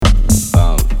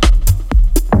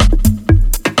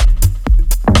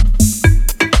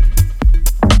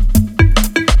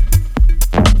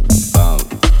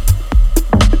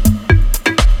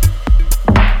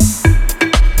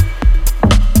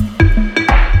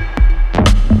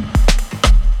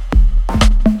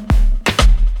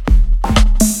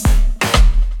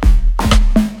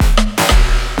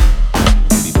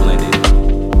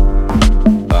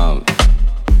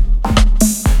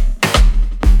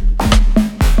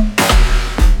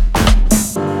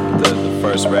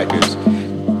first records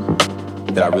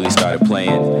that I really started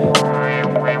playing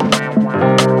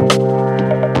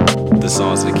the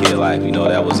songs of the kid life. You know,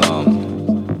 that was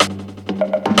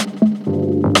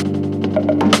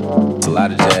it's a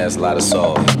lot of jazz, a lot of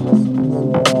soul.